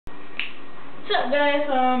What's up, guys?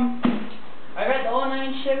 I got the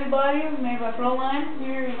 '09 Chevy body made by Proline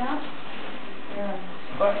here right now.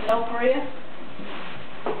 Spark it out for you.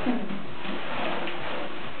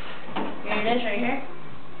 Here it is, right here.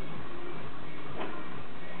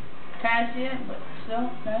 Can't see it, but still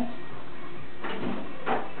nice.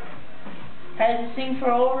 Had this thing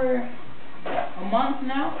for over a month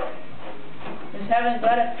now. Just haven't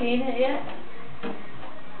got it painted yet.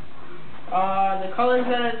 The colors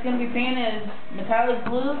that it's going to be painted is metallic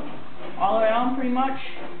blue all around pretty much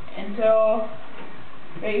until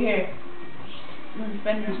right here. The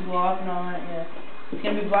fenders go off and all that, yeah. It's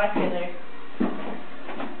going to be black in there.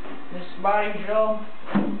 This body's real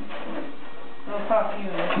tough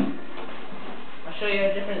here. I'll show you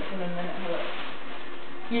a difference in a minute. Hold up.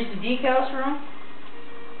 Here's the decals for them.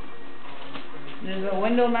 There's a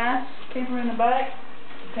window mask paper in the back,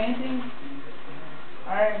 painting.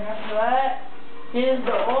 Alright, enough of that. Here's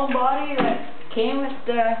the old body that came with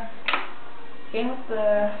the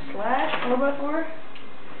slash 4x4.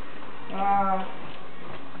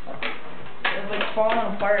 It's like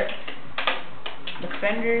falling apart. The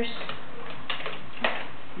fenders,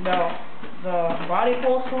 the body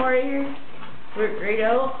pole right here, ripped right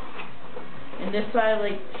out, and this side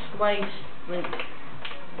like sliced like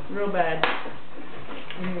real bad.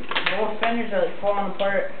 And both fenders are like falling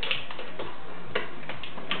apart.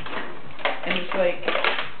 And it's like,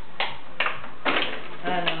 I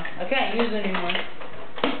don't know, I can't use it anymore.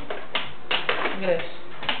 Look at this.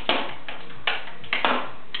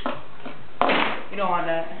 You don't want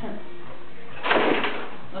that.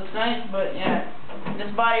 Looks nice, but yeah.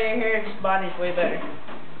 This body right here, this body's way better.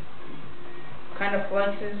 Kind of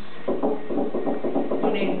flexes.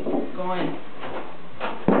 Don't need to go in.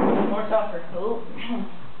 More tougher. Ooh.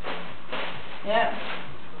 Yeah.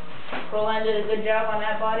 Proline did a good job on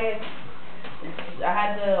that body. I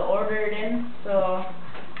had to order it in, so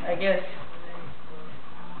I guess,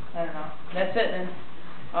 I don't know. That's it then.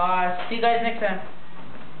 See you guys next time.